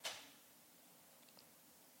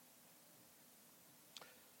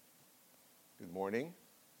morning.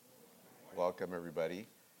 Welcome, everybody.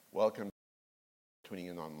 Welcome tuning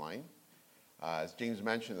in online. As James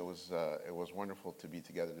mentioned, it was wonderful to be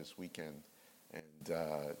together this weekend and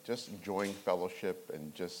just enjoying fellowship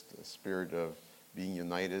and just a spirit of being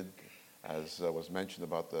united. As was mentioned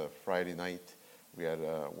about the Friday night, we had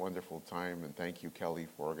a wonderful time, and thank you, Kelly,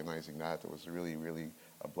 for organizing that. It was really, really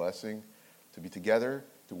a blessing to be together,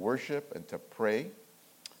 to worship and to pray,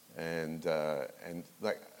 and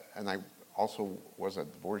I also was at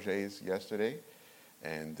Bourget's yesterday,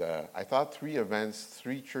 and I thought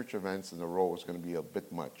three church events in a row was going to be a bit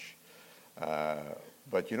much.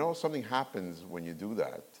 But something happens when you do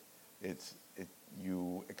that.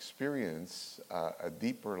 You experience a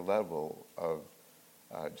deeper level of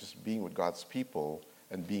just being with God's people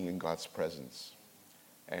and being in God's presence.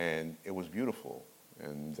 And it was beautiful.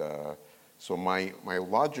 And so my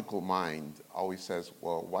logical mind always says,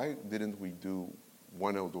 well, why didn't we do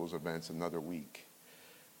one of those events another week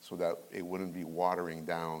so that it wouldn't be watering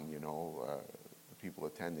down, the people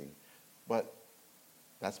attending? But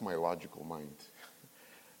that's my logical mind.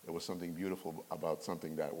 It was something beautiful about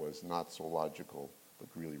something that was not so logical, but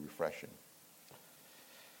really refreshing.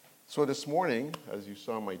 So this morning, as you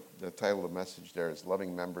saw, the title of the message there is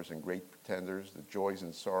Loving Members and Great Pretenders, the Joys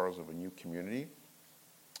and Sorrows of a New Community,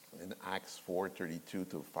 in Acts 4:32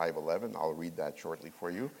 to 5:11. I'll read that shortly for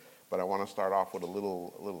you. But I want to start off with a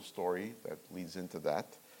little story that leads into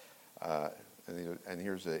that. And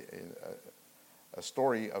here's a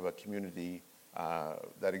story of a community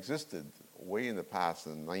that existed way in the past,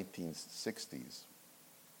 in the 1960s.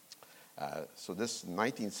 So this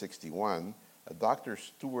 1961, Dr.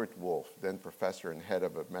 Stuart Wolf, then professor and head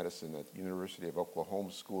of medicine at University of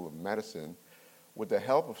Oklahoma School of Medicine, with the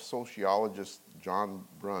help of sociologist John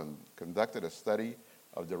Brunn, conducted a study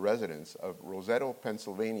of the residents of Roseto,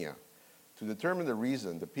 Pennsylvania, to determine the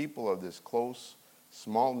reason the people of this close,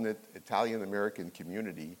 small-knit Italian-American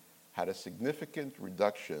community had a significant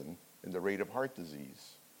reduction in the rate of heart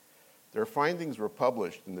disease. Their findings were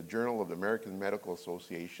published in the Journal of the American Medical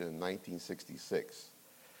Association in 1966.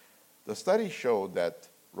 The study showed that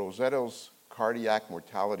Roseto's cardiac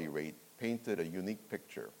mortality rate painted a unique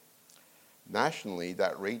picture. Nationally,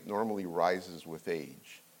 that rate normally rises with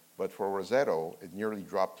age, but for Roseto, it nearly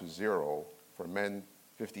dropped to zero for men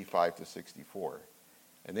 55 to 64,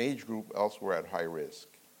 an age group elsewhere at high risk.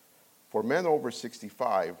 For men over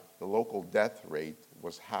 65, the local death rate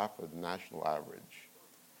was half of the national average.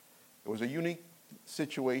 It was a unique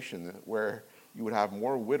situation where you would have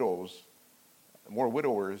more widowers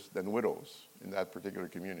than widows in that particular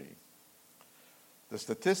community. The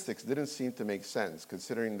statistics didn't seem to make sense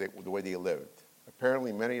considering the way they lived.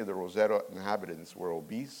 Apparently, many of the Roseto inhabitants were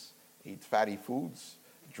obese, ate fatty foods,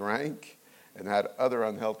 drank, and had other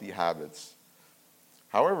unhealthy habits.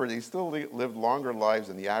 However, they still lived longer lives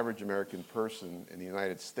than the average American person in the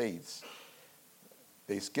United States.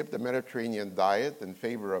 They skipped the Mediterranean diet in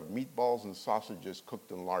favor of meatballs and sausages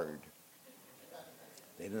cooked in lard.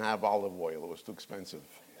 They didn't have olive oil, it was too expensive.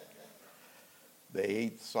 They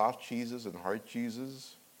ate soft cheeses and hard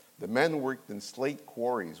cheeses. The men worked in slate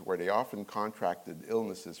quarries where they often contracted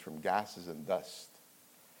illnesses from gases and dust.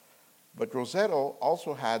 But Roseto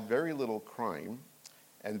also had very little crime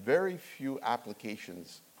and very few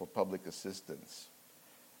applications for public assistance.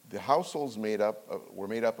 The households were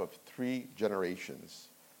made up of three generations.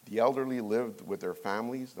 The elderly lived with their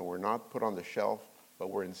families and were not put on the shelf,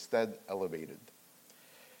 but were instead elevated.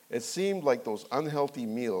 It seemed like those unhealthy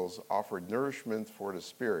meals offered nourishment for the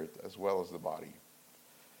spirit as well as the body.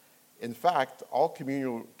 In fact, all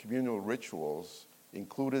communal rituals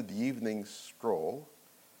included the evening stroll,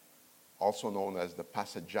 also known as the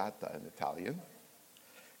passeggiata in Italian,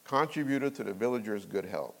 contributed to the villagers' good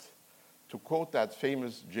health. To quote that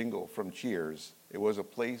famous jingle from Cheers, it was a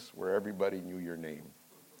place where everybody knew your name.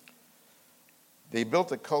 They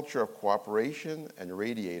built a culture of cooperation and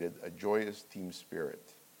radiated a joyous team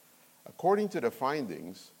spirit. According to the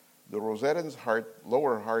findings, the Rosetans'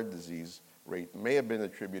 lower heart disease rate may have been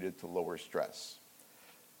attributed to lower stress.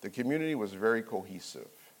 The community was very cohesive.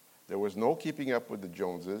 There was no keeping up with the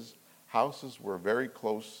Joneses. Houses were very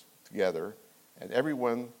close together, and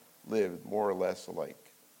everyone lived more or less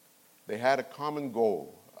alike. They had a common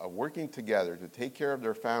goal of working together to take care of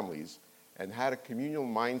their families and had a communal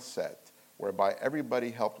mindset whereby everybody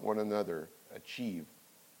helped one another achieve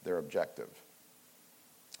their objective.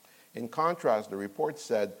 In contrast, the report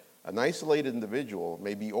said an isolated individual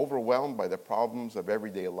may be overwhelmed by the problems of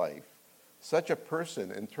everyday life. Such a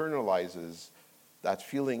person internalizes that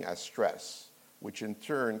feeling as stress, which in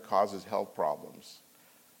turn causes health problems.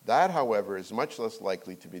 That, however, is much less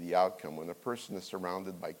likely to be the outcome when a person is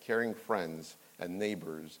surrounded by caring friends and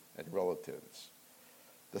neighbors and relatives.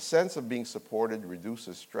 The sense of being supported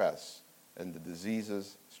reduces stress and the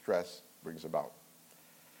diseases stress brings about.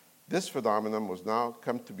 This phenomenon was now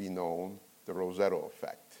come to be known the Rossetto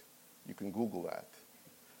effect. You can Google that.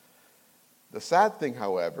 The sad thing,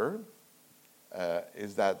 however,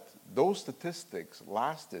 is that those statistics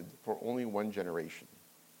lasted for only one generation.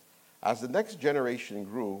 As the next generation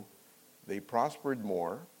grew, they prospered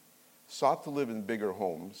more, sought to live in bigger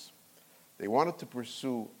homes. They wanted to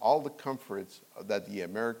pursue all the comforts that the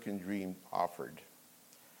American dream offered.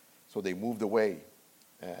 So they moved away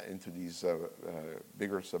into these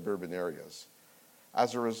bigger suburban areas.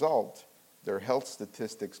 As a result, their health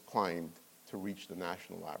statistics climbed to reach the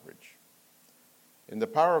national average. In The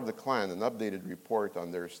Power of the Clan, an updated report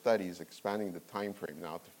on their studies expanding the time frame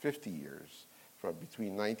now to 50 years, from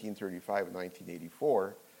between 1935 and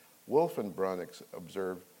 1984, Wolf and Brun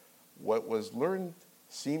observed, what was learned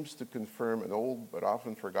seems to confirm an old but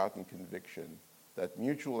often forgotten conviction that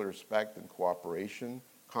mutual respect and cooperation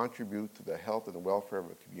contribute to the health and welfare of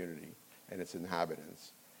a community and its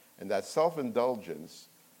inhabitants, and that self-indulgence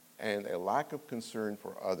and a lack of concern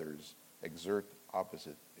for others exert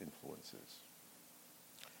opposite influences.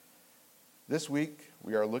 This week,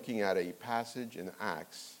 we are looking at a passage in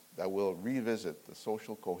Acts that will revisit the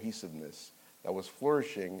social cohesiveness that was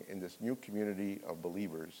flourishing in this new community of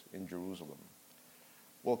believers in Jerusalem.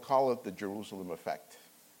 We'll call it the Jerusalem effect,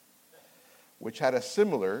 which had a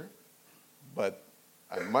similar but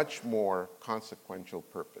a much more consequential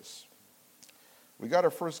purpose. We got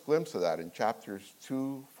our first glimpse of that in chapters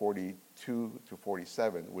 2:42 to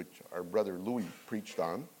 47, which our brother Louis preached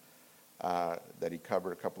on, that he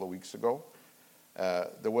covered a couple of weeks ago.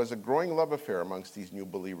 There was a growing love affair amongst these new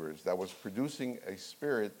believers that was producing a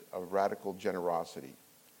spirit of radical generosity.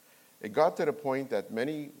 It got to the point that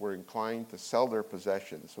many were inclined to sell their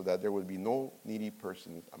possessions so that there would be no needy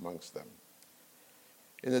person amongst them.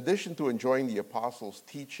 In addition to enjoying the apostles'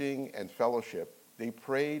 teaching and fellowship, they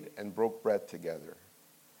prayed and broke bread together.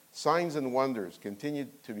 Signs and wonders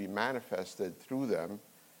continued to be manifested through them,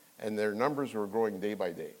 and their numbers were growing day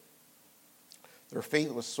by day. Their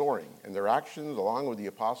faith was soaring, and their actions, along with the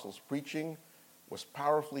apostles' preaching, was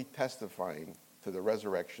powerfully testifying to the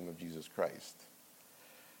resurrection of Jesus Christ.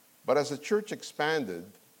 But as the church expanded,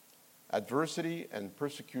 adversity and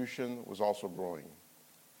persecution was also growing.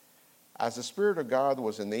 As the Spirit of God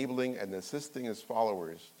was enabling and assisting his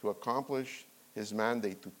followers to accomplish his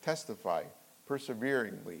mandate to testify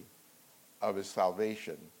perseveringly of his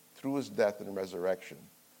salvation through his death and resurrection,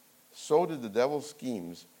 so did the devil's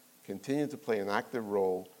schemes continue to play an active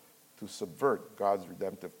role to subvert God's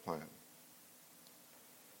redemptive plan.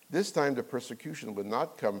 This time, the persecution would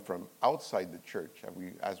not come from outside the church,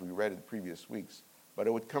 as we read in previous weeks, but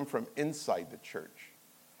it would come from inside the church.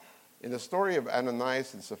 In the story of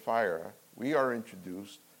Ananias and Sapphira, we are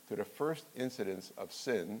introduced to the first incidents of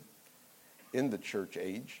sin in the church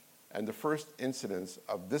age and the first incidents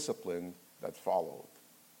of discipline that followed.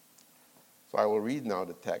 So I will read now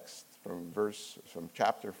the text from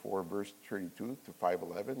chapter 4, verse 32 to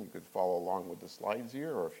 5:11. You could follow along with the slides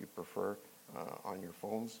here, or if you prefer, on your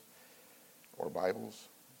phones or Bibles.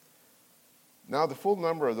 Now the full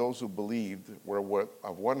number of those who believed were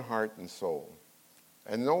of one heart and soul.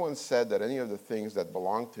 And no one said that any of the things that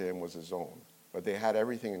belonged to him was his own, but they had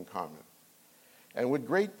everything in common. And with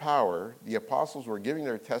great power, the apostles were giving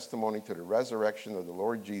their testimony to the resurrection of the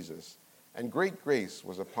Lord Jesus, and great grace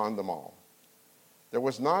was upon them all. There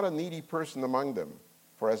was not a needy person among them,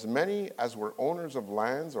 for as many as were owners of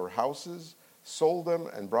lands or houses sold them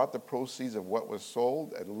and brought the proceeds of what was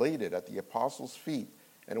sold and laid it at the apostles' feet,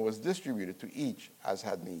 and it was distributed to each as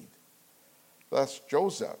had need. Thus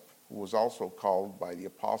Joseph, who was also called by the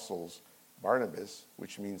apostles Barnabas,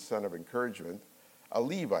 which means son of encouragement, a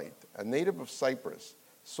Levite, a native of Cyprus,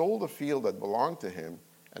 sold a field that belonged to him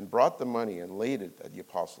and brought the money and laid it at the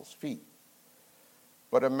apostles' feet.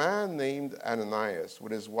 But a man named Ananias,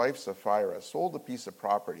 with his wife Sapphira, sold a piece of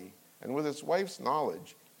property, and with his wife's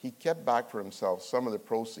knowledge, he kept back for himself some of the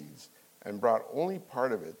proceeds and brought only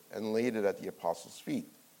part of it and laid it at the apostles' feet.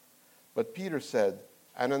 But Peter said,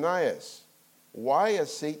 Ananias, why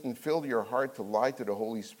has Satan filled your heart to lie to the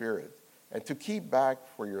Holy Spirit and to keep back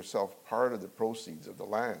for yourself part of the proceeds of the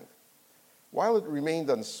land? While it remained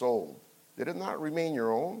unsold, did it not remain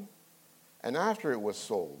your own? And after it was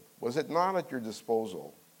sold, was it not at your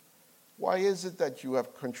disposal? Why is it that you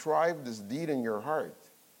have contrived this deed in your heart?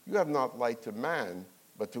 You have not lied to man,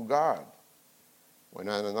 but to God. When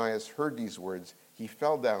Ananias heard these words, he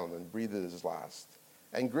fell down and breathed his last.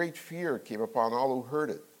 And great fear came upon all who heard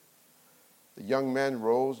it. The young men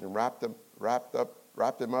rose and wrapped him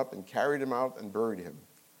up and carried him out and buried him.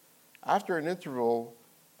 After an interval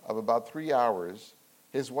of about 3 hours,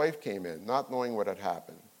 his wife came in, not knowing what had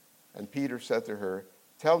happened. And Peter said to her,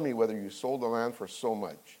 "Tell me whether you sold the land for so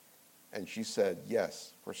much." And she said,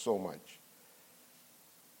 "Yes, for so much."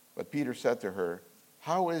 But Peter said to her,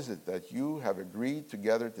 "How is it that you have agreed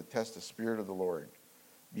together to test the Spirit of the Lord?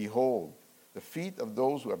 Behold, the feet of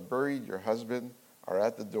those who have buried your husband are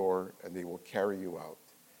at the door, and they will carry you out."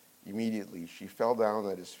 Immediately she fell down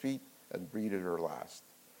at his feet and breathed her last.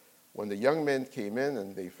 When the young men came in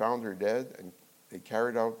and they found her dead, and they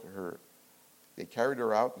carried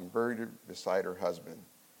her out and buried her beside her husband.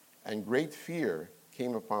 And great fear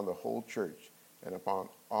came upon the whole church and upon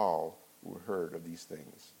all who heard of these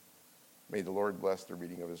things. May the Lord bless the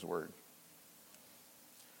reading of his word.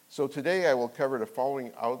 So today I will cover the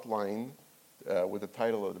following outline with the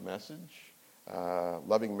title of the message,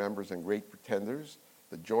 Loving Members and Great Pretenders,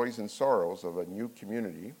 the Joys and Sorrows of a New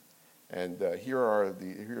Community. And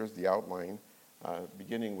here's the outline,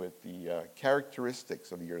 beginning with the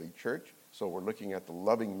characteristics of the early church. So we're looking at the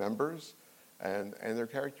loving members and their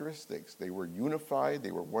characteristics. They were unified,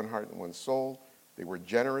 they were one heart and one soul, they were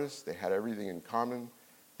generous, they had everything in common,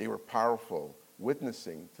 they were powerful,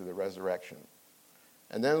 witnessing to the resurrection.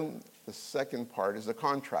 And then the second part is the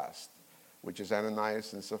contrast, which is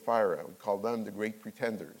Ananias and Sapphira. We call them the great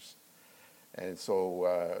pretenders. And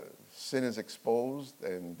so sin is exposed,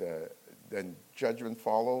 and then judgment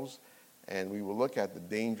follows, and we will look at the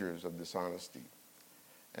dangers of dishonesty.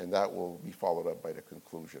 And that will be followed up by the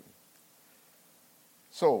conclusion.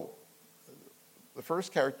 So, the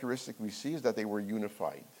first characteristic we see is that they were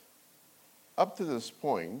unified. Up to this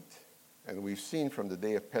point, and we've seen from the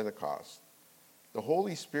day of Pentecost, the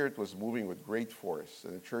Holy Spirit was moving with great force,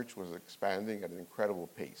 and the church was expanding at an incredible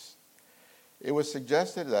pace. It was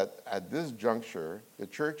suggested that at this juncture, the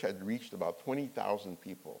church had reached about 20,000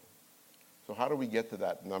 people. So how do we get to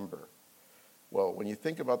that number? Well, when you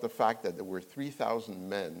think about the fact that there were 3,000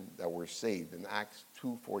 men that were saved in Acts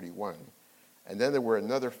 2:41, and then there were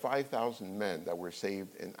another 5,000 men that were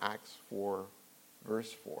saved in Acts 4,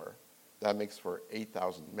 verse 4, that makes for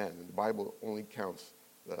 8,000 men. And the Bible only counts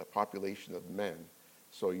the population of men.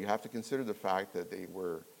 So you have to consider the fact that they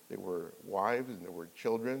were wives and there were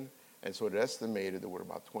children, and so it estimated there were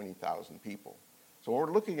about 20,000 people. So when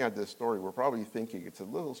we're looking at this story, we're probably thinking it's a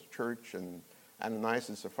little church and Ananias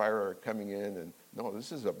and Sapphira are coming in, and no,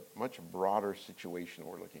 this is a much broader situation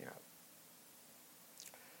we're looking at.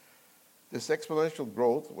 This exponential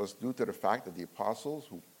growth was due to the fact that the apostles,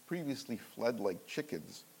 who previously fled like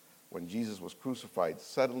chickens when Jesus was crucified,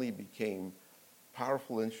 suddenly became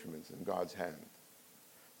powerful instruments in God's hand.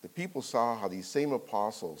 The people saw how these same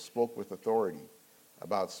apostles spoke with authority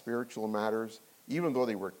about spiritual matters, even though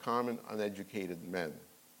they were common, uneducated men.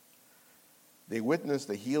 They witnessed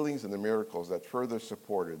the healings and the miracles that further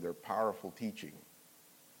supported their powerful teaching.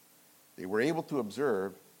 They were able to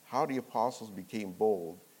observe how the apostles became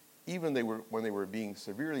bold, even when they were being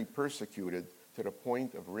severely persecuted to the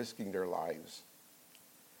point of risking their lives.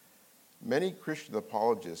 Many Christian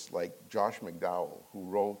apologists, like Josh McDowell, who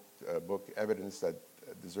wrote a book, Evidence That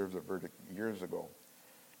Deserves a Verdict, years ago,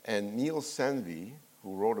 and Neil Senvey,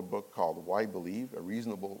 who wrote a book called Why Believe? A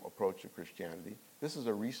Reasonable Approach to Christianity. This is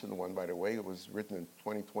a recent one, by the way. It was written in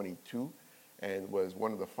 2022 and was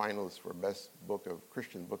one of the finalists for Best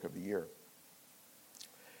Christian Book of the Year.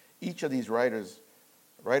 Each of these writers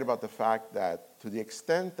write about the fact that to the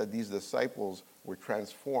extent that these disciples were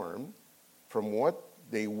transformed from what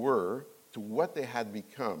they were to what they had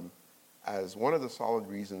become as one of the solid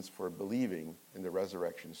reasons for believing in the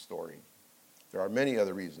resurrection story. There are many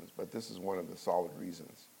other reasons, but this is one of the solid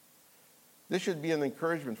reasons. This should be an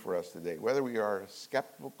encouragement for us today, whether we are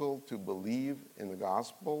skeptical to believe in the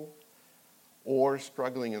gospel, or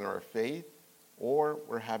struggling in our faith, or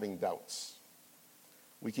we're having doubts.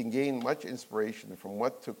 We can gain much inspiration from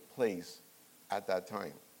what took place at that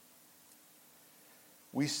time.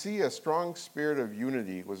 We see a strong spirit of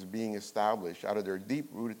unity was being established out of their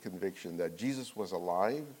deep-rooted conviction that Jesus was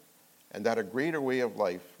alive and that a greater way of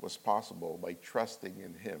life was possible by trusting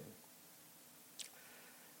in him.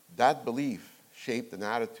 That belief shaped an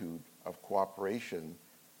attitude of cooperation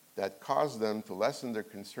that caused them to lessen their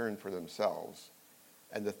concern for themselves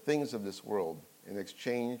and the things of this world in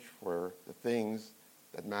exchange for the things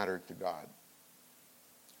that mattered to God.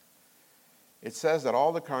 It says that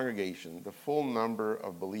all the congregation, the full number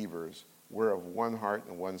of believers, were of one heart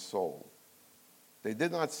and one soul. They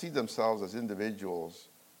did not see themselves as individuals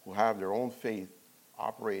who have their own faith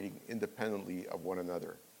operating independently of one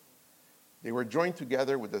another. They were joined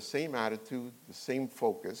together with the same attitude, the same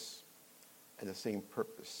focus, and the same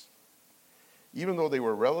purpose. Even though they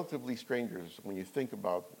were relatively strangers, when you think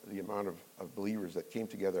about the amount of believers that came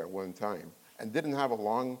together at one time and didn't have a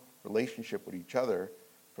long relationship with each other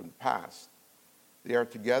from the past, they are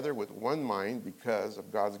together with one mind because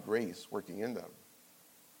of God's grace working in them.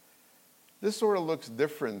 This sort of looks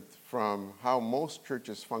different from how most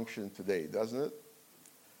churches function today, doesn't it?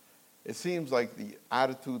 It seems like the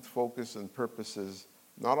attitude, focus, and purposes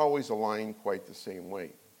not always align quite the same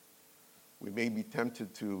way. We may be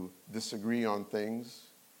tempted to disagree on things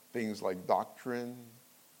like doctrine,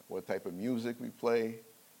 what type of music we play,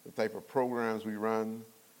 the type of programs we run,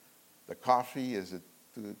 the coffee, is it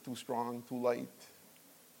too strong, too light?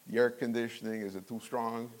 The air conditioning, is it too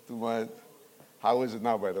strong, too much? How is it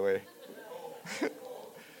now, by the way?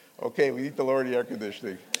 Okay, we need to lower the air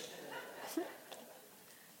conditioning.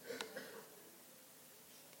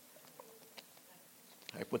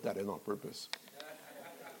 I put that in on purpose.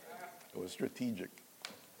 It was strategic.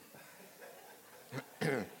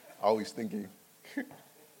 Always thinking.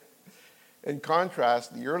 In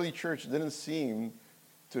contrast, the early church didn't seem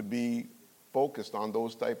to be focused on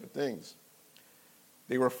those type of things.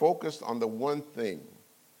 They were focused on the one thing,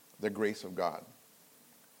 the grace of God.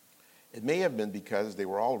 It may have been because they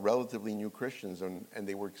were all relatively new Christians and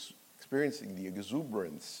they were experiencing the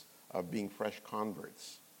exuberance of being fresh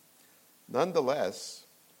converts. Nonetheless,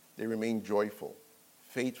 they remained joyful,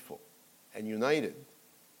 faithful, and united,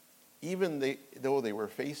 even though they were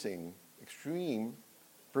facing extreme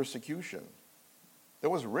persecution. There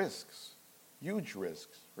was risks, huge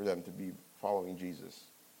risks for them to be following Jesus.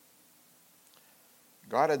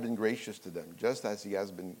 God had been gracious to them, just as he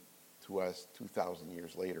has been to us 2,000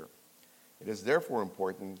 years later. It is therefore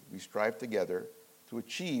important we strive together to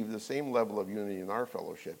achieve the same level of unity in our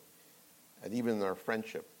fellowship and even in our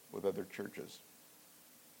friendship with other churches.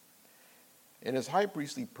 In his high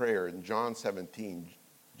priestly prayer in John 17,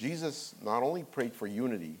 Jesus not only prayed for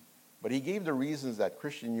unity, but he gave the reasons that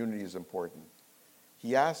Christian unity is important.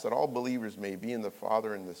 He asked that all believers may be in the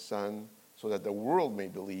Father and the Son, so that the world may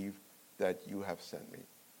believe that you have sent me.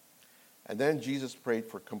 And then Jesus prayed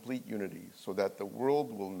for complete unity, so that the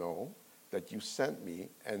world will know that you sent me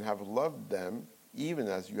and have loved them even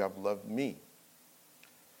as you have loved me.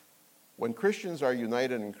 When Christians are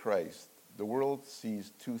united in Christ, the world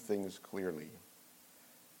sees two things clearly.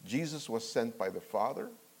 Jesus was sent by the Father,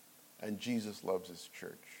 and Jesus loves his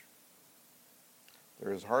church.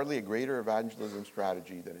 There is hardly a greater evangelism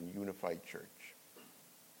strategy than a unified church.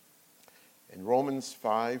 In Romans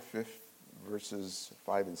 5, verses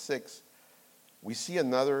 5 and 6, we see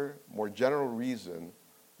another, more general reason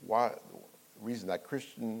that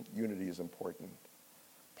Christian unity is important.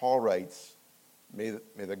 Paul writes, May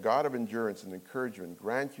the God of endurance and encouragement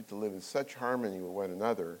grant you to live in such harmony with one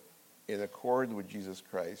another, in accord with Jesus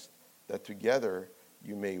Christ, that together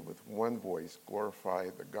you may with one voice glorify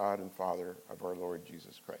the God and Father of our Lord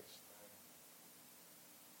Jesus Christ.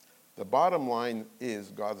 The bottom line is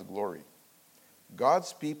God's glory.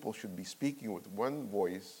 God's people should be speaking with one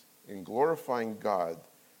voice in glorifying God,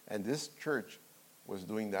 and this church was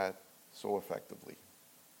doing that so effectively.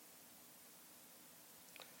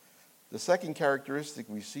 The second characteristic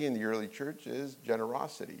we see in the early church is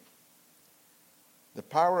generosity. The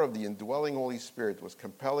power of the indwelling Holy Spirit was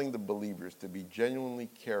compelling the believers to be genuinely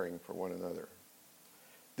caring for one another.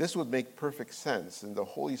 This would make perfect sense since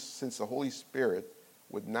the Holy Spirit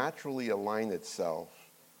would naturally align itself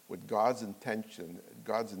with God's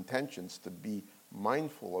intentions to be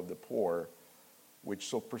mindful of the poor, which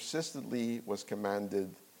he persistently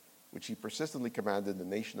commanded the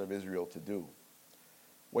nation of Israel to do.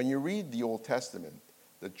 When you read the Old Testament,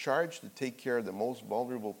 the charge to take care of the most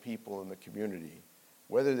vulnerable people in the community,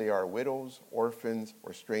 whether they are widows, orphans,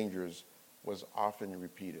 or strangers, was often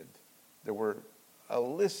repeated. There were a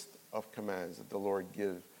list of commands that the Lord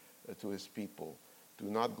gave to his people. Do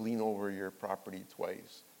not glean over your property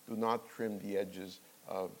twice. Do not trim the edges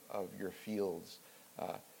of your fields.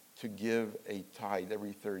 To give a tithe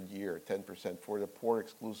every third year, 10% for the poor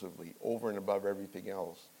exclusively, over and above everything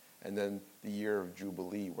else. And then the year of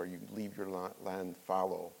Jubilee, where you leave your land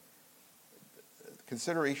fallow.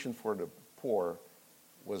 Consideration for the poor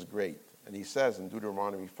was great. And he says in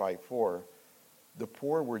Deuteronomy 5:4, the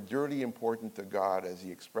poor were dearly important to God, as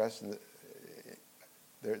he expressed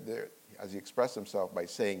himself by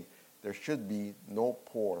saying, there should be no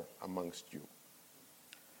poor amongst you.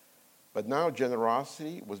 But now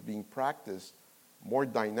generosity was being practiced more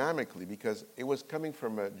dynamically because it was coming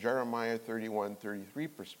from a Jeremiah 31:33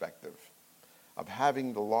 perspective of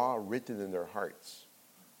having the law written in their hearts.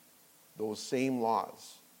 Those same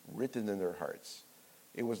laws written in their hearts.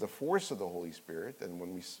 It was the force of the Holy Spirit. And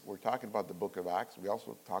when we're talking about the book of Acts, we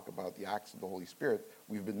also talk about the acts of the Holy Spirit.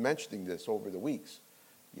 We've been mentioning this over the weeks.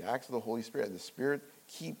 The acts of the Holy Spirit. And the Spirit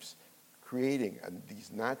keeps creating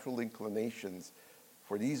these natural inclinations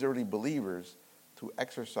for these early believers to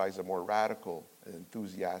exercise a more radical and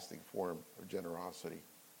enthusiastic form of generosity.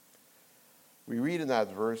 We read in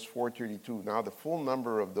that verse 432, now the full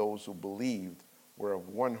number of those who believed were of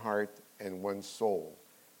one heart and one soul.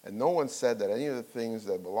 And no one said that any of the things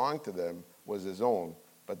that belonged to them was his own,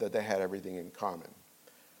 but that they had everything in common.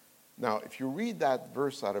 Now, if you read that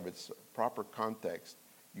verse out of its proper context,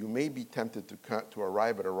 you may be tempted to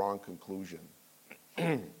arrive at a wrong conclusion.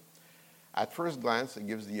 At first glance, it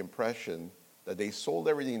gives the impression that they sold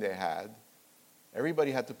everything they had,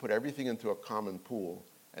 everybody had to put everything into a common pool,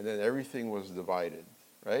 and then everything was divided,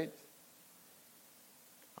 right?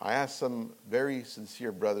 I asked some very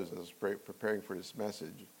sincere brothers as I was preparing for this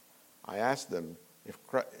message, I asked them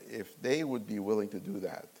if they would be willing to do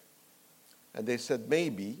that. And they said,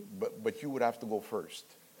 maybe, but you would have to go first.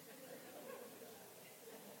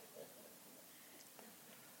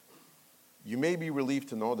 You may be relieved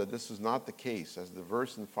to know that this is not the case, as the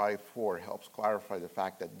verse in 5:4 helps clarify the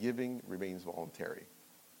fact that giving remains voluntary.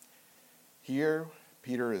 Here,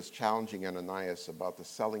 Peter is challenging Ananias about the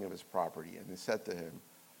selling of his property, and he said to him,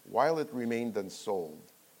 while it remained unsold,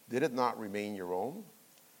 did it not remain your own?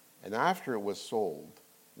 And after it was sold,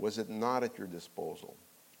 was it not at your disposal?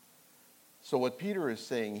 So what Peter is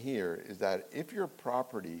saying here is that if your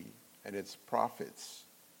property and its profits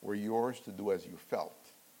were yours to do as you felt,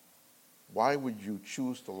 why would you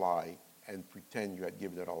choose to lie and pretend you had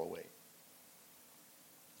given it all away?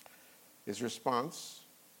 His response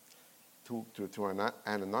to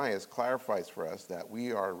Ananias clarifies for us that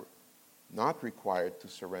we are not required to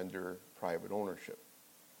surrender private ownership.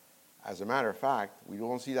 As a matter of fact, we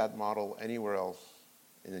don't see that model anywhere else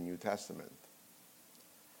in the New Testament.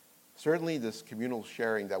 Certainly this communal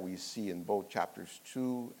sharing that we see in both chapters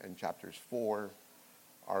 2 and chapters 4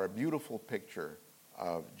 are a beautiful picture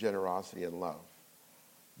of generosity and love.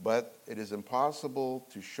 But it is impossible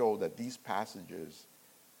to show that these passages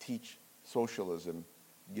teach socialism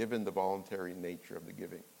given the voluntary nature of the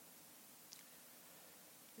giving.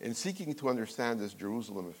 In seeking to understand this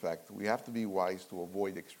Jerusalem effect, we have to be wise to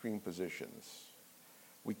avoid extreme positions.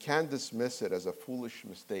 We can't dismiss it as a foolish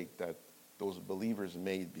mistake that those believers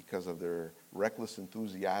made because of their reckless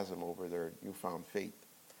enthusiasm over their newfound faith.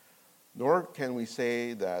 Nor can we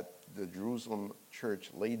say that the Jerusalem church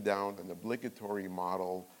laid down an obligatory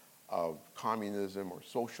model of communism or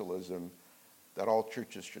socialism that all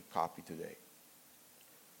churches should copy today.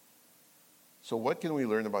 So what can we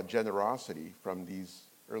learn about generosity from these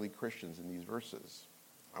early Christians in these verses?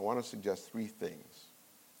 I want to suggest three things.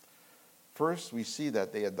 First, we see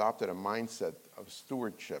that they adopted a mindset of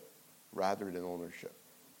stewardship rather than ownership.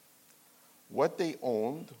 What they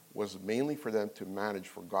owned was mainly for them to manage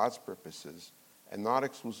for God's purposes and not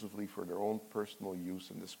exclusively for their own personal use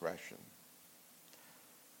and discretion.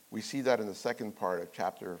 We see that in the second part of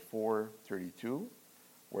chapter 4:32,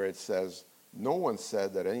 where it says, no one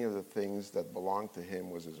said that any of the things that belonged to him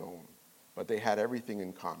was his own, but they had everything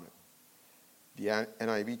in common. The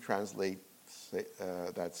NIV translates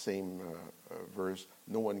that same verse,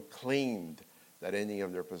 no one claimed that any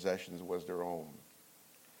of their possessions was their own.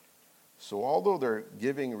 So although their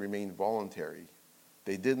giving remained voluntary,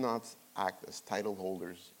 they did not act as title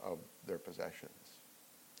holders of their possessions.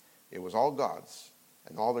 It was all God's,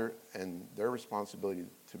 and their responsibility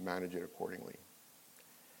to manage it accordingly.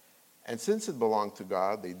 And since it belonged to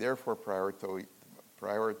God, they therefore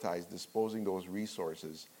prioritized disposing those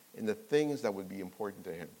resources in the things that would be important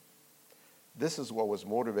to him. This is what was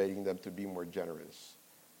motivating them to be more generous.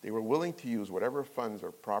 They were willing to use whatever funds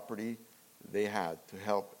or property they had to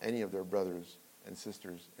help any of their brothers and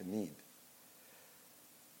sisters in need.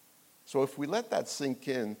 So if we let that sink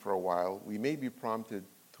in for a while, we may be prompted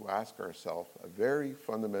to ask ourselves a very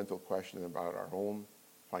fundamental question about our own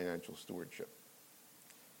financial stewardship.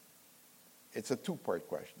 It's a two-part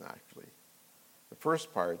question, actually. The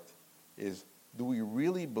first part is, do we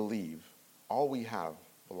really believe all we have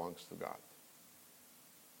belongs to God?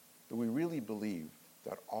 Do we really believe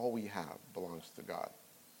that all we have belongs to God?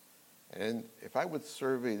 And if I would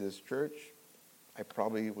survey this church, I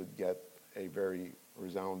probably would get a very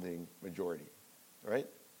resounding majority, right?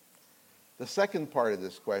 The second part of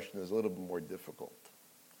this question is a little bit more difficult.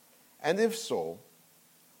 And if so,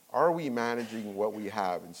 are we managing what we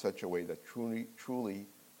have in such a way that truly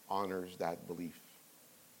honors that belief?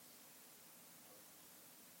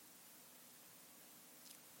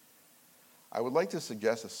 I would like to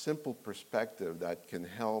suggest a simple perspective that can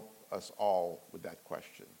help us all with that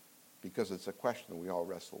question, because it's a question we all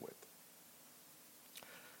wrestle with.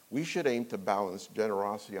 We should aim to balance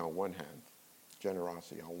generosity on one hand,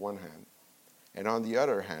 and on the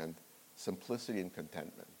other hand, simplicity and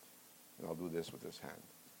contentment. And I'll do this with this hand,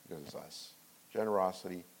 because it's us.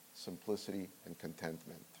 Generosity, simplicity, and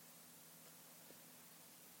contentment.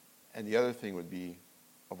 And the other thing would be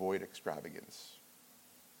avoid extravagance.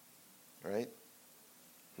 Right?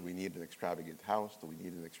 Do we need an extravagant house? Do we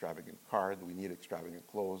need an extravagant car? Do we need extravagant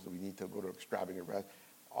clothes? Do we need to go to extravagant restaurants?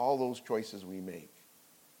 All those choices we make,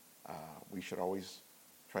 we should always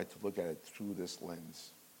try to look at it through this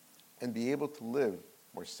lens and be able to live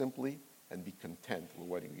more simply and be content with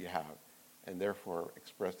what we have, and therefore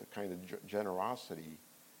express the kind of generosity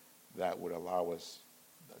that would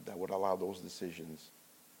allow those decisions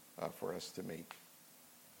for us to make.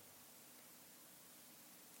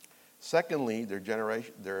 Secondly, their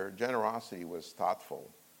generosity was thoughtful,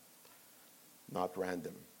 not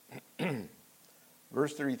random.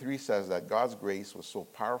 Verse 33 says that God's grace was so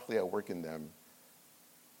powerfully at work in them,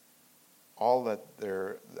 that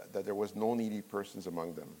there was no needy persons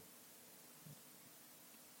among them.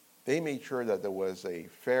 They made sure that there was a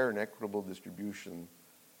fair and equitable distribution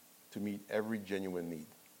to meet every genuine need.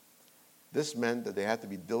 This meant that they had to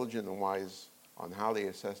be diligent and wise on how they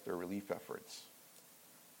assessed their relief efforts.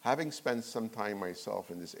 Having spent some time myself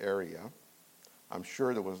in this area, I'm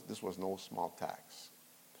sure this was no small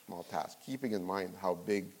task, keeping in mind how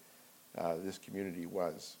big this community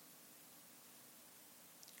was.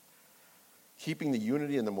 Keeping the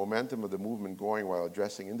unity and the momentum of the movement going while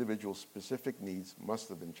addressing individual specific needs must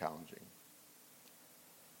have been challenging.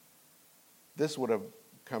 This would have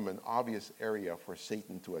become an obvious area for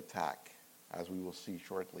Satan to attack, as we will see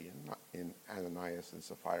shortly in Ananias and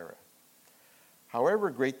Sapphira. However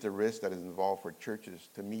great the risk that is involved for churches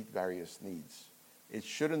to meet various needs, it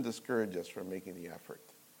shouldn't discourage us from making the effort.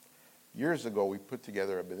 Years ago, we put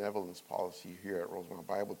together a benevolence policy here at Rosemount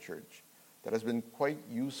Bible Church that has been quite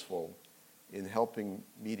useful in helping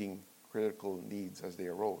meeting critical needs as they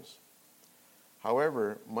arose.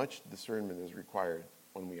 However, much discernment is required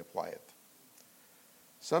when we apply it.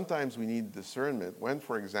 Sometimes we need discernment when,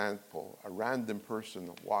 for example, a random person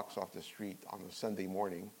walks off the street on a Sunday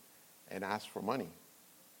morning and asks for money.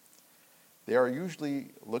 They are usually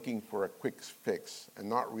looking for a quick fix and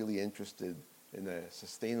not really interested in a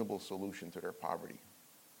sustainable solution to their poverty.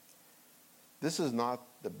 This is not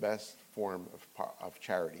the best form of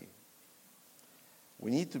charity.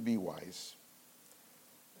 We need to be wise.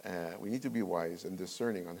 And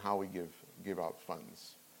discerning on how we give out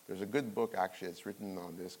funds. There's a good book, actually, that's written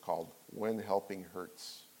on this called When Helping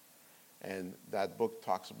Hurts. And that book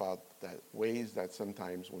talks about that ways that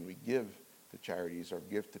sometimes when we give to charities or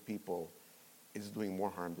give to people, it's doing more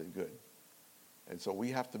harm than good. And so we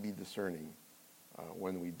have to be discerning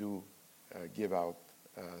when we do give out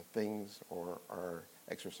things or are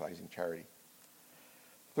exercising charity.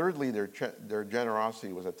 Thirdly, their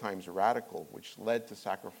generosity was at times radical, which led to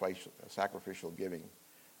sacrificial giving.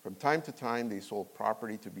 From time to time, they sold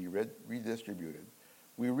property to be redistributed.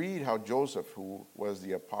 We read how Joseph, who was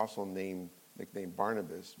the apostle nicknamed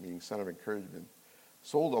Barnabas, meaning son of encouragement,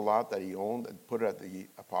 sold a lot that he owned and put it at the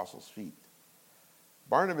apostles' feet.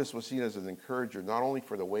 Barnabas was seen as an encourager, not only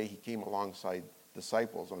for the way he came alongside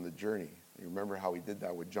disciples on the journey. You remember how he did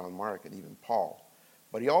that with John Mark and even Paul.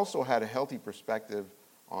 But he also had a healthy perspective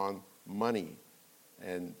on money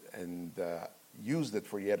and used it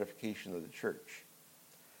for the edification of the church.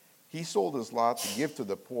 He sold his lot to give to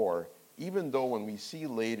the poor, even though when we see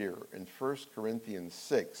later in 1 Corinthians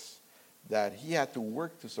 6 that he had to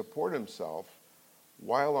work to support himself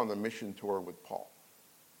while on a mission tour with Paul.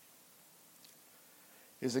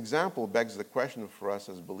 His example begs the question for us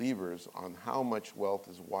as believers on how much wealth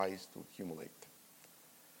is wise to accumulate.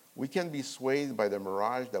 We can be swayed by the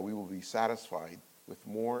mirage that we will be satisfied with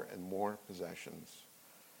more and more possessions.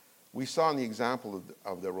 We saw in the example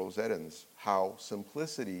of the Rosettans how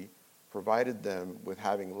simplicity provided them with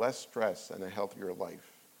having less stress and a healthier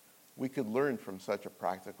life. We could learn from such a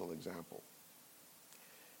practical example.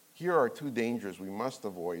 Here are two dangers we must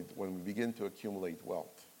avoid when we begin to accumulate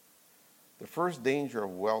wealth. The first danger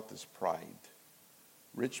of wealth is pride.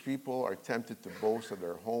 Rich people are tempted to boast of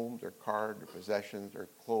their home, their car, their possessions, their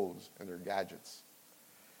clothes, and their gadgets.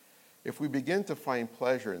 If we begin to find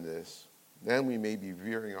pleasure in this, then we may be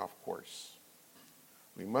veering off course.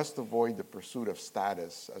 We must avoid the pursuit of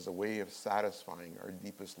status as a way of satisfying our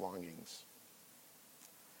deepest longings.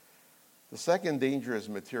 The second danger is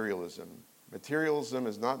materialism. Materialism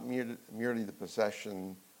is not merely the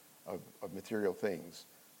possession of material things,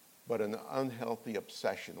 but an unhealthy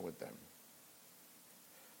obsession with them.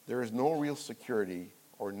 There is no real security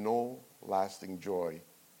or no lasting joy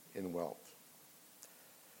in wealth.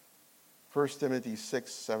 1 Timothy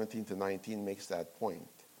 6:17-19 makes that point.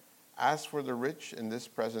 As for the rich in this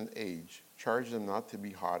present age, charge them not to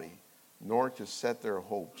be haughty, nor to set their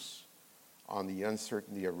hopes on the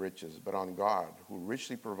uncertainty of riches, but on God, who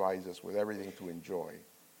richly provides us with everything to enjoy.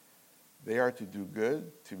 They are to do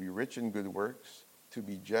good, to be rich in good works, to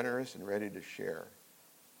be generous and ready to share,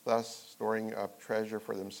 thus storing up treasure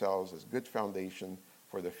for themselves as good foundation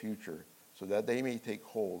for the future, so that they may take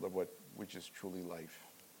hold of which is truly life.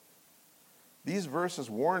 These verses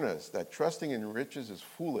warn us that trusting in riches is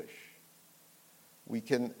foolish. We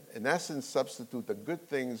can, in essence, substitute the good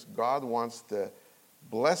things God wants to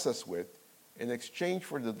bless us with in exchange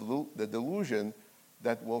for the delusion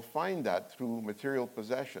that we'll find that through material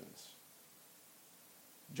possessions.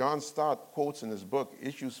 John Stott quotes in his book,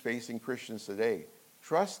 Issues Facing Christians Today,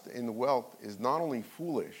 trust in wealth is not only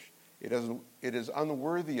foolish, it is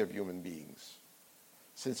unworthy of human beings,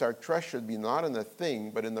 since our trust should be not in a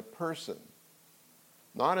thing, but in the person.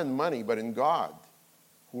 Not in money, but in God,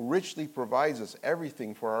 who richly provides us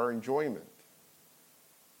everything for our enjoyment.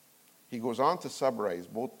 He goes on to summarize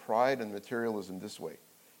both pride and materialism this way.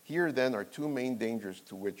 Here, then, are two main dangers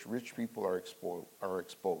to which rich people are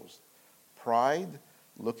exposed. Pride,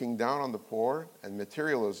 looking down on the poor, and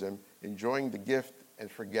materialism, enjoying the gift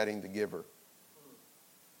and forgetting the giver.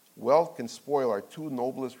 Wealth can spoil our two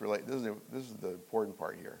noblest relationships. This is the important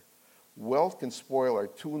part here. Wealth can spoil our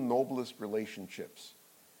two noblest relationships.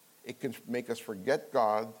 It can make us forget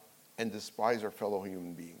God and despise our fellow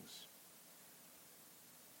human beings.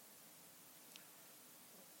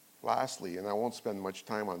 Lastly, and I won't spend much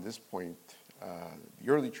time on this point, the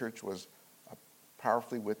early church was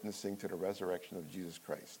powerfully witnessing to the resurrection of Jesus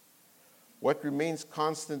Christ. What remains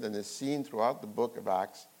constant and is seen throughout the book of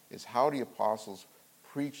Acts is how the apostles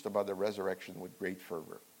preached about the resurrection with great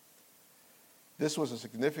fervor. This was a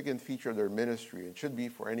significant feature of their ministry and should be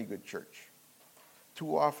for any good church.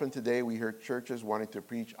 Too often today we hear churches wanting to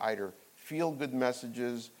preach either feel-good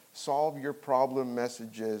messages, solve your problem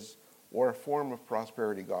messages, or a form of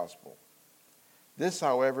prosperity gospel. This,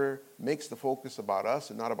 however, makes the focus about us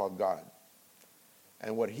and not about God,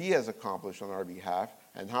 and what He has accomplished on our behalf,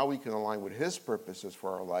 and how we can align with His purposes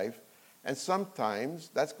for our life. And sometimes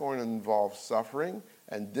that's going to involve suffering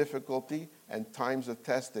and difficulty and times of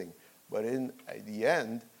testing. But in the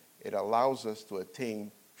end, it allows us to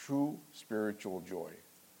attain true spiritual joy.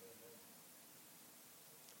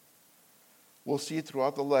 We'll see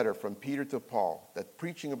throughout the letter from Peter to Paul that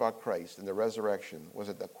preaching about Christ and the resurrection was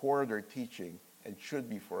at the core of their teaching and should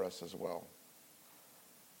be for us as well.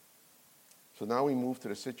 So now we move to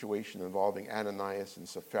the situation involving Ananias and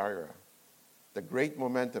Sapphira. The great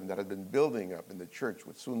momentum that had been building up in the church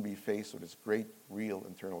would soon be faced with its great, real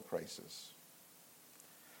internal crisis.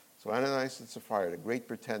 So Ananias and Sapphira, the great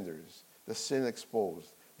pretenders, the sin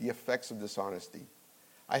exposed, the effects of dishonesty.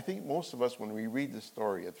 I think most of us, when we read the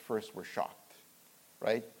story, at first we're shocked,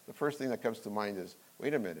 right? The first thing that comes to mind is,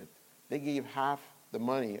 wait a minute, they gave half the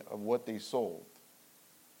money of what they sold.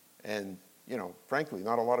 And, frankly,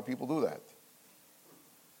 not a lot of people do that.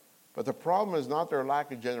 But the problem is not their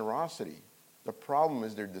lack of generosity. The problem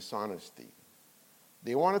is their dishonesty.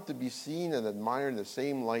 They wanted to be seen and admired in the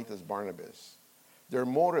same light as Barnabas. Their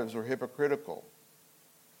motives were hypocritical.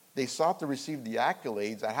 They sought to receive the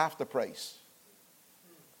accolades at half the price.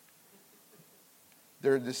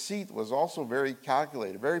 Their deceit was also very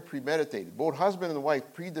calculated, very premeditated. Both husband and wife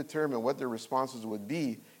predetermined what their responses would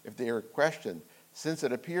be if they were questioned, since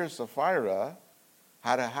it appears Sapphira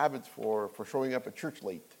had a habit for showing up at church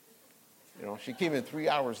late. She came in 3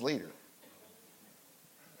 hours later.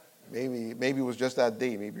 Maybe it was just that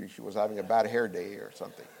day. Maybe she was having a bad hair day or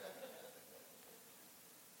something.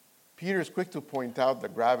 Peter is quick to point out the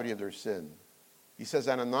gravity of their sin. He says,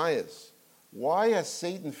 Ananias, why has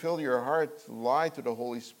Satan filled your heart to lie to the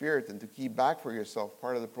Holy Spirit and to keep back for yourself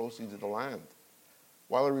part of the proceeds of the land?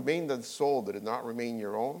 While it remained unsold, did it not remain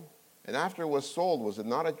your own? And after it was sold, was it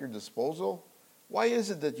not at your disposal? Why is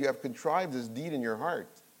it that you have contrived this deed in your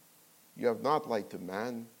heart? You have not lied to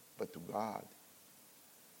man, but to God.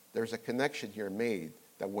 There's a connection here made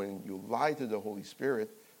that when you lie to the Holy Spirit,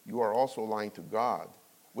 you are also lying to God,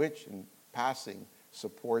 which, in passing,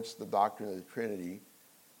 supports the doctrine of the Trinity,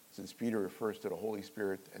 since Peter refers to the Holy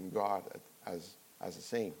Spirit and God as the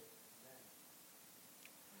same.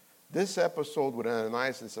 This episode with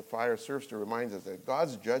Ananias and Sapphira serves to remind us that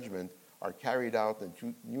God's judgment are carried out in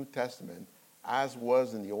the New Testament as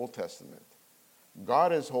was in the Old Testament.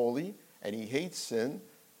 God is holy, and He hates sin,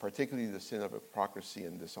 particularly the sin of hypocrisy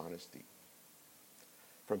and dishonesty.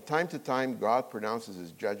 From time to time, God pronounces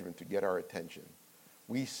his judgment to get our attention.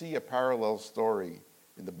 We see a parallel story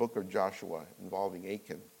in the book of Joshua involving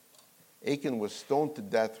Achan. Achan was stoned to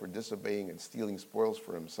death for disobeying and stealing spoils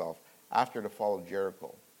for himself after the fall of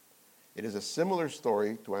Jericho. It is a similar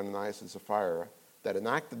story to Ananias and Sapphira, that an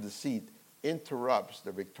act of deceit interrupts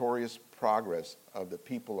the victorious progress of the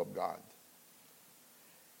people of God.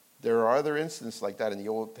 There are other instances like that in the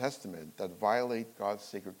Old Testament that violate God's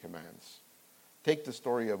sacred commands. Take the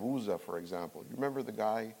story of Uzzah, for example. You remember the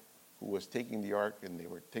guy who was taking the ark, and they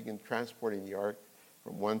were transporting the ark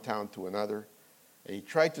from one town to another, and he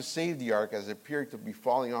tried to save the ark as it appeared to be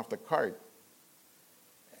falling off the cart,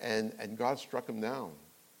 and God struck him down.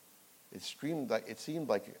 It seemed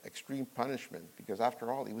like extreme punishment, because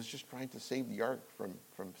after all, he was just trying to save the ark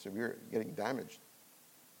from severe getting damaged.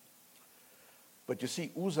 But you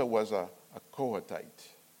see, Uzzah was a Kohathite,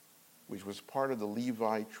 which was part of the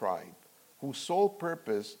Levi tribe, whose sole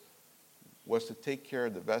purpose was to take care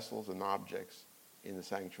of the vessels and objects in the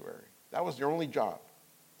sanctuary. That was their only job.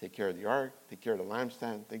 Take care of the ark, take care of the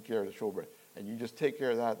lampstand, take care of the showbread. And you just take care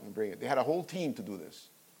of that and bring it. They had a whole team to do this.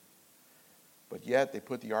 But yet they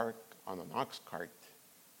put the ark on an ox cart,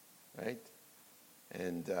 right?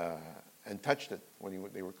 And touched it when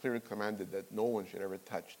they were clearly commanded that no one should ever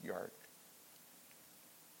touch the ark.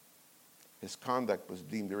 His conduct was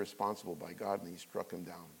deemed irresponsible by God, and he struck him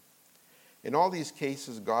down. In all these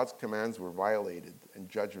cases, God's commands were violated and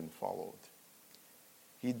judgment followed.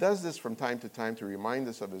 He does this from time to time to remind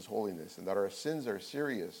us of his holiness and that our sins are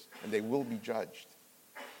serious and they will be judged.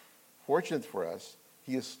 Fortunate for us,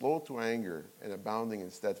 he is slow to anger and abounding in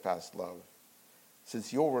steadfast love, since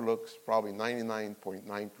he overlooks probably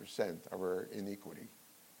 99.9% of our iniquity,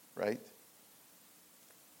 right?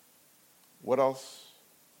 What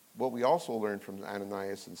we also learn from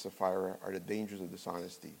Ananias and Sapphira are the dangers of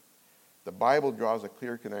dishonesty. The Bible draws a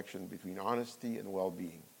clear connection between honesty and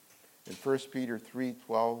well-being. In 1 Peter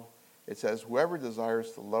 3:12, it says, "Whoever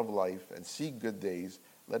desires to love life and see good days,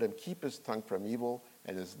 let him keep his tongue from evil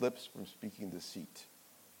and his lips from speaking deceit."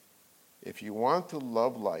 If you want to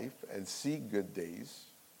love life and see good days,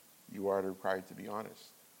 you are required to be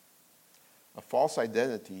honest. A false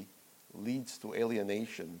identity leads to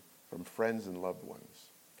alienation from friends and loved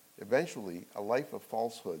ones. Eventually, a life of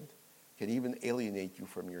falsehood can even alienate you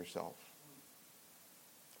from yourself.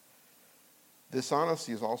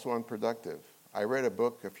 Dishonesty is also unproductive. I read a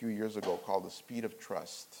book a few years ago called The Speed of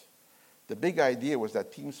Trust. The big idea was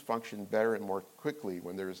that teams function better and more quickly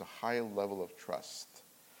when there is a high level of trust.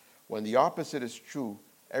 When the opposite is true,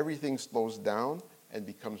 everything slows down and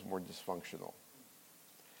becomes more dysfunctional.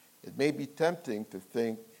 It may be tempting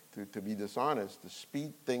to be dishonest, to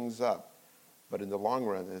speed things up, but in the long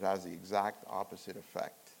run, it has the exact opposite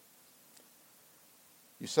effect.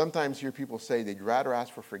 You sometimes hear people say they'd rather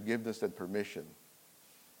ask for forgiveness than permission.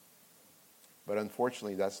 But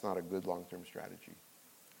unfortunately, that's not a good long-term strategy.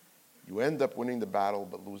 You end up winning the battle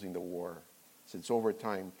but losing the war, since over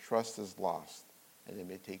time, trust is lost, and it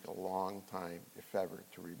may take a long time, if ever,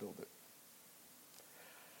 to rebuild it.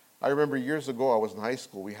 I remember years ago, I was in high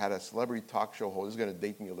school, we had a celebrity talk show host. This is going to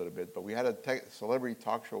date me a little bit, but we had a celebrity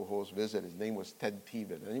talk show host visit. His name was Ted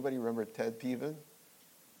Teven. Anybody remember Ted Teven?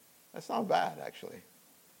 That's not bad, actually.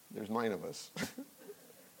 There's 9 of us.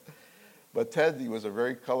 But Ted, he was a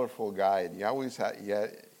very colorful guy, and he always had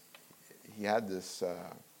this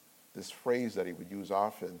phrase that he would use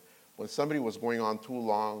often. When somebody was going on too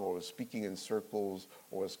long or was speaking in circles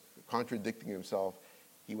or was contradicting himself,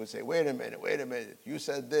 he would say, wait a minute, you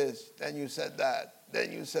said this, then you said that,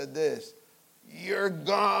 then you said this, you're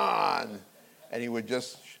gone. And he would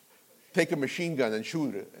just take a machine gun and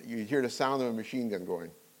shoot it. You'd hear the sound of a machine gun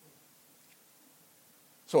going.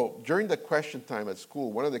 So during the question time at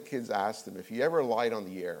school, one of the kids asked him if he ever lied on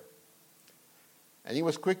the air. And he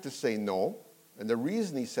was quick to say no. And the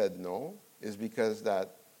reason he said no is because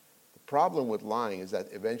that the problem with lying is that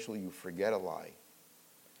eventually you forget a lie.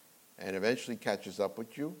 And eventually catches up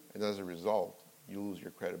with you. And as a result, you lose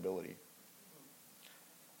your credibility.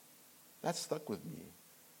 That stuck with me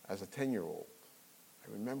as a 10-year-old.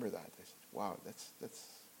 I remember that. I said, wow,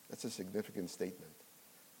 that's a significant statement.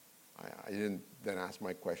 I didn't then ask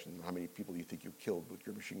my question, how many people do you think you killed with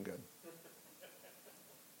your machine gun?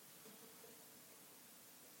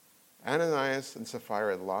 Ananias and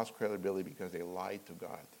Sapphira had lost credibility because they lied to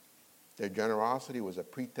God. Their generosity was a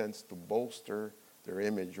pretense to bolster their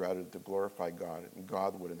image rather than to glorify God, and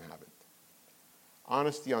God wouldn't have it.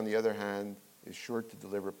 Honesty, on the other hand, is sure to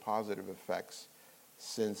deliver positive effects,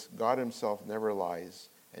 since God himself never lies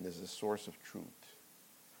and is the source of truth.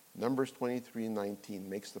 Numbers 23:19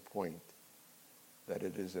 makes the point that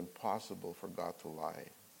it is impossible for God to lie.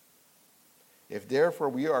 If therefore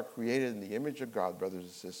we are created in the image of God, brothers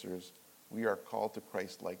and sisters, we are called to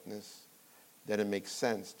Christ likeness, then it makes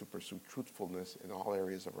sense to pursue truthfulness in all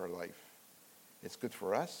areas of our life. It's good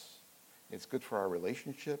for us, it's good for our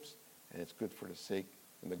relationships, and it's good for the sake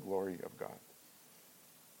and the glory of God.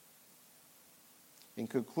 In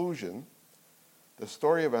conclusion, the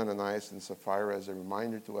story of Ananias and Sapphira is a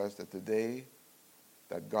reminder to us that today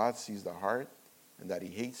that God sees the heart and that he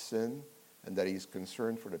hates sin and that he is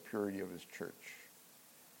concerned for the purity of his church.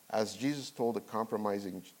 As Jesus told the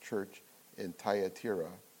compromising church in Thyatira,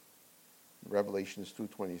 Revelations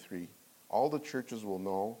 2:23, all the churches will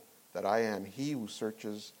know that I am he who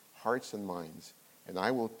searches hearts and minds, and I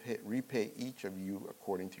will repay each of you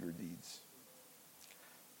according to your deeds.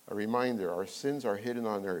 A reminder, our sins are hidden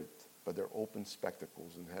on earth, but they're open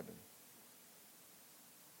spectacles in heaven.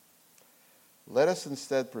 Let us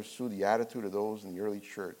instead pursue the attitude of those in the early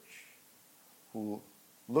church who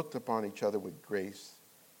looked upon each other with grace,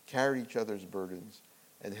 carried each other's burdens,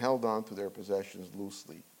 and held on to their possessions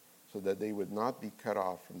loosely, so that they would not be cut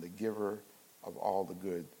off from the giver of all the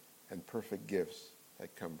good and perfect gifts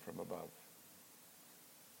that come from above.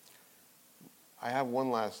 I have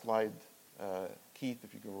one last slide. Keith,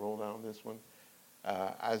 if you can roll down this one.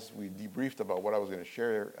 As we debriefed about what I was going to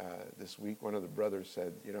share this week, one of the brothers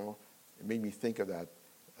said, it made me think of that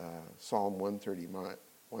Psalm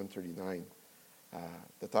 139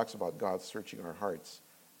 that talks about God searching our hearts.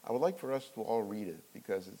 I would like for us to all read it,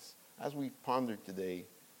 because it's, as we pondered today,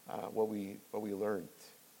 what we learned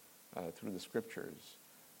through the scriptures,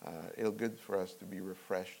 it'll good for us to be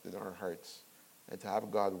refreshed in our hearts and to have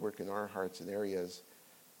God work in our hearts in areas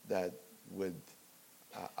that would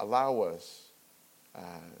allow us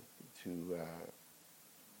to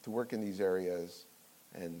work in these areas,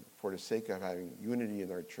 and for the sake of having unity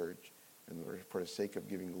in our church and for the sake of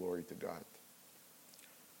giving glory to God.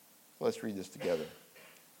 Let's read this together.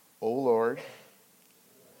 O Lord,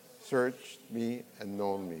 search me and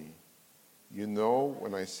know me. You know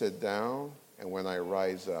when I sit down and when I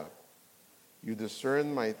rise up. You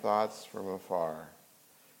discern my thoughts from afar.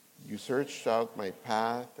 You searched out my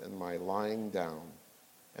path and my lying down,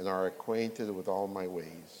 and are acquainted with all my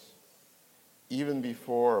ways. Even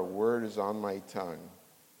before a word is on my tongue,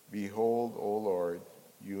 behold, O Lord,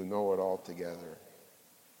 you know it altogether.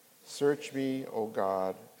 Search me, O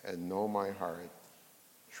God, and know my heart.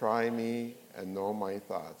 Try me and know my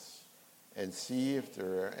thoughts, and see if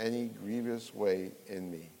there are any grievous way in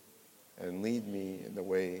me, and lead me in the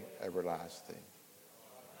way everlasting.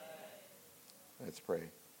 Let's pray.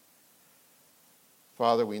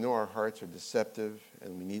 Father, we know our hearts are deceptive,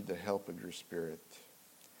 and we need the help of your Spirit.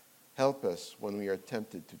 Help us when we are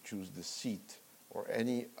tempted to choose deceit or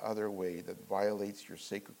any other way that violates your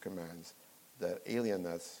sacred commands, that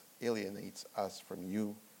alienates us from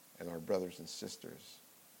you and our brothers and sisters.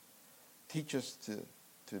 Teach us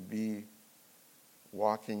to be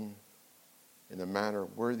walking in a manner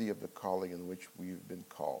worthy of the calling in which we've been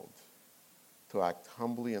called, to act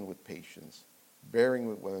humbly and with patience, bearing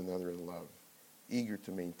with one another in love, eager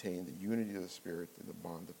to maintain the unity of the Spirit in the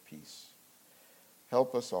bond of peace.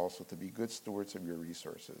 Help us also to be good stewards of your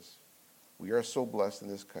resources. We are so blessed in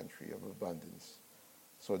this country of abundance,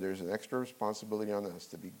 so there's an extra responsibility on us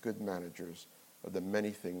to be good managers of the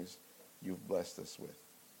many things you've blessed us with.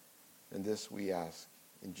 And this we ask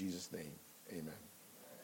in Jesus' name, amen.